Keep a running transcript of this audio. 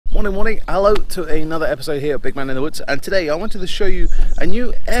Morning, hello to another episode here of Big Man in the Woods, and today I wanted to show you a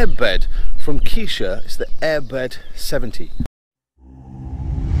new airbed from Quechua. It's the Airbed 70.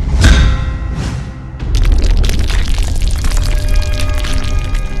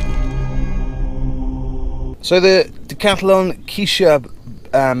 So the Decathlon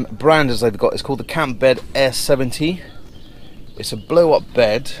Quechua brand, as they've got, is called the Camp Bed Air 70. It's a blow-up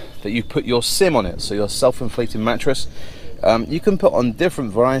bed that you put your sim on it, so your self-inflating mattress. You can put on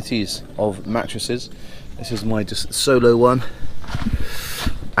different varieties of mattresses. This is my just solo one,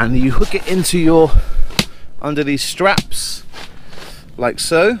 and you hook it into your under these straps like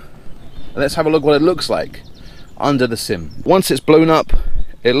so. Let's have a look what it looks like under the sim. Once it's blown up,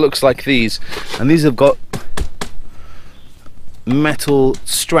 it looks like these, and these have got metal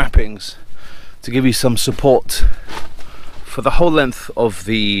strappings to give you some support for the whole length of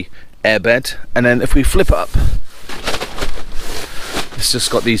the airbed. And then if we flip it up, it's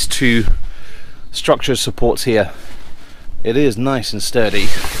just got these two structure supports here. It is nice and sturdy.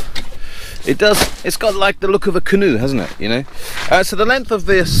 It's got like the look of a canoe, hasn't it? You know. So the length of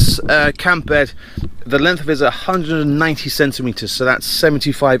this camp bed, the length of it is 190 centimeters, so that's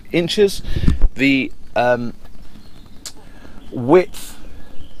 75 inches. The width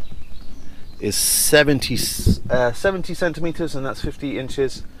is 70 centimeters, and that's 50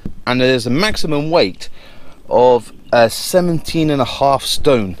 inches. And there's a maximum weight of 17.5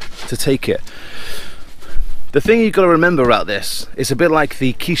 stone to take it. The thing you've got to remember about this, it's a bit like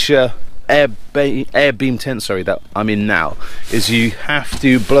the Quechua air beam tent, that I'm in now, is you have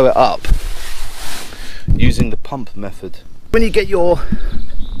to blow it up using the pump method. When you get your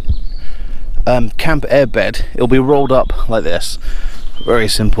camp air bed, it'll be rolled up like this. Very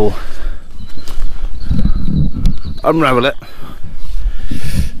simple. Unravel it,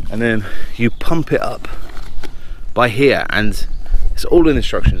 and then you pump it up by here, and it's all in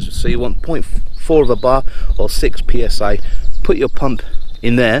instructions. So you want 0.4 of a bar or 6 psi. Put your pump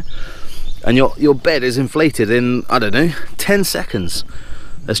in there, and your bed is inflated in, I don't know, 10 seconds.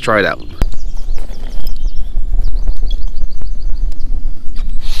 Let's try it out.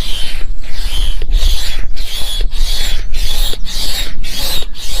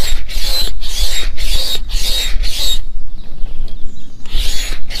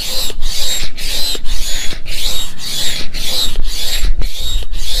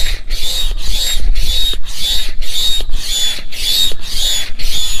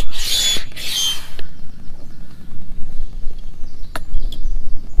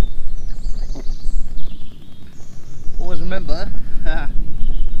 Always remember to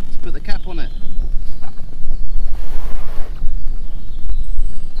put the cap on it.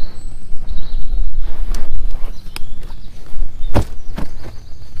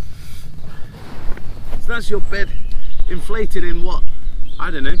 So that's your bed inflated in what,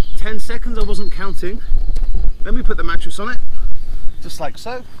 I don't know, 10 seconds. I wasn't counting. Then we put the mattress on it, just like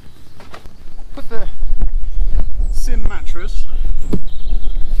so. Put the sim mattress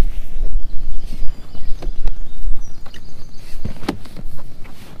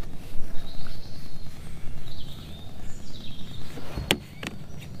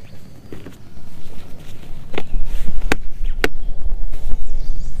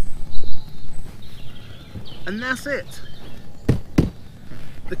and that's it.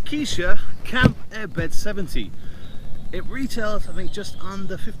 The Quechua Camp Airbed 70. It retails, I think, just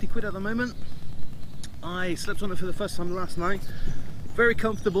under 50 quid at the moment. I slept on it for the first time last night. Very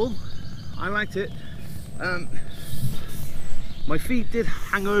comfortable. I liked it. My feet did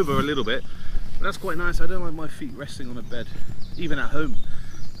hang over a little bit, but that's quite nice. I don't like my feet resting on a bed, even at home,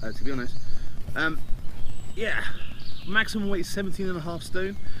 to be honest. Yeah, maximum weight is 17.5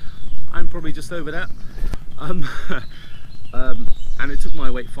 stone. I'm probably just over that. And it took my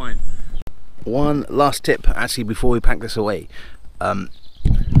weight fine. One last tip actually before we pack this away.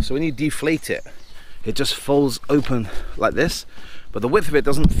 So when you deflate it, it just folds open like this, but the width of it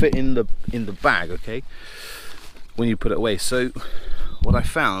doesn't fit in the bag, okay, when you put it away. So what I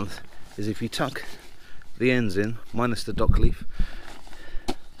found is if you tuck the ends in, minus the dock leaf,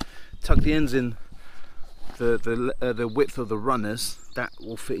 tuck the ends in the width of the runners, that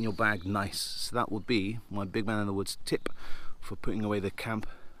will fit in your bag nice. So that would be my Big Man in the Woods tip for putting away the Camp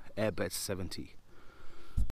Airbed 70.